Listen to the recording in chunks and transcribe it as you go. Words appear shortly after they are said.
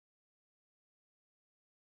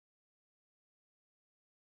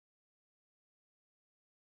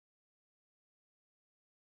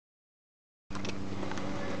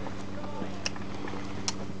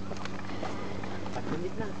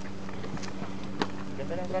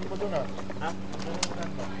Saan ang gun mo dun ah? Ha? Saan ang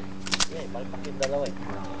gun mo? Eh, palpak yung dalawa eh.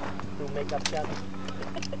 To make up shot.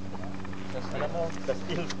 Alam mo, sa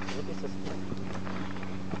steel. Buti sa steel.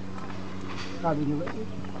 Sabi niyo ready?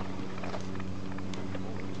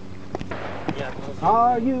 Yeah,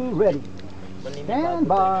 Are you ready?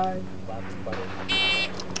 Stand by.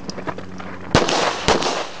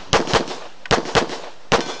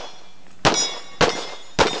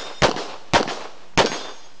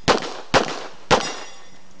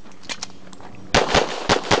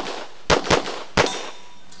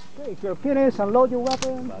 Okay, if you're finished, unload your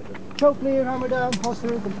weapon. Choke clear, hammer down, holster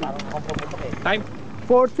complete. Time.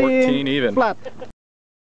 14 even. Flat.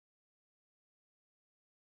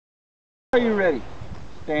 Are you ready?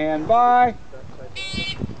 Stand by.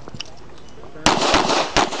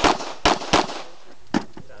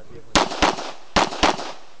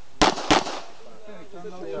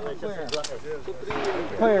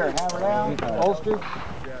 Clear, hammer down, holster.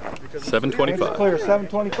 725. Clear,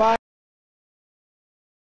 725.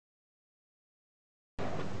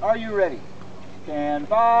 Are you ready? Stand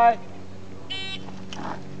by.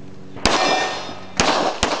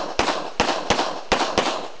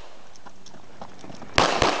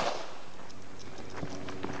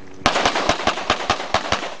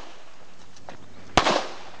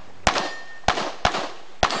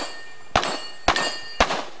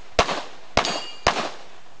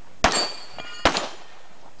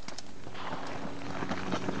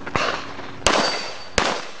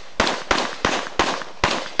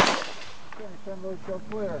 Those show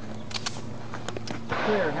clear.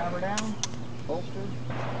 Clear, hammer down, holster.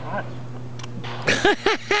 Hot.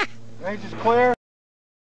 Range is clear.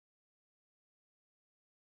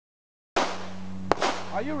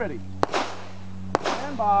 Are you ready?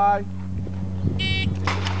 Stand by.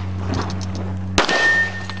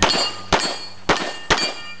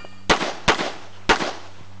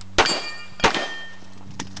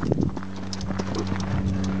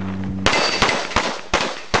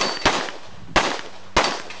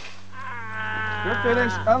 You're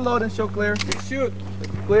finished. Unload and show clear. Shoot.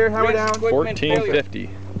 Clear, hammer down. 1450.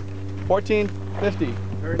 1450.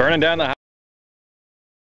 Burning down the house.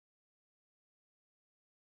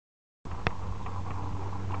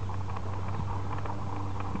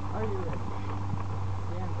 Are you ready?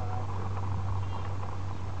 Stand by.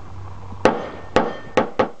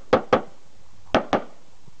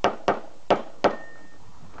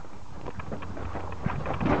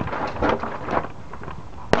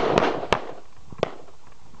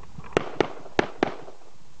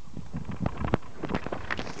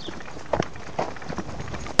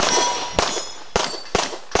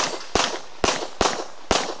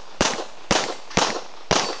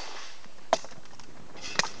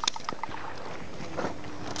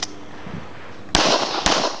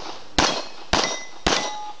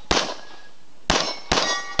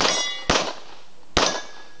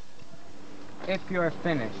 If you are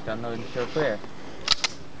finished, unload and show clear.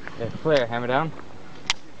 If clear, hammer down.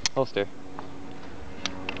 Holster.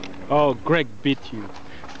 Oh, Greg beat you.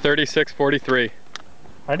 3643.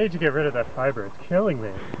 I need to get rid of that fiber. It's killing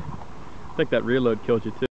me. I think that reload killed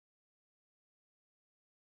you too.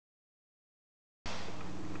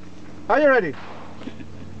 Are you ready?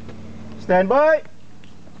 Stand by.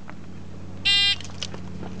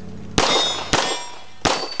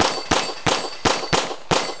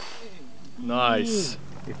 Nice.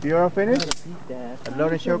 If you are finished,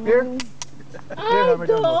 unload and show clear.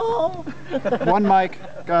 One mic,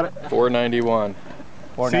 got it. 491.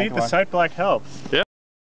 See, the sight black helps. Yeah.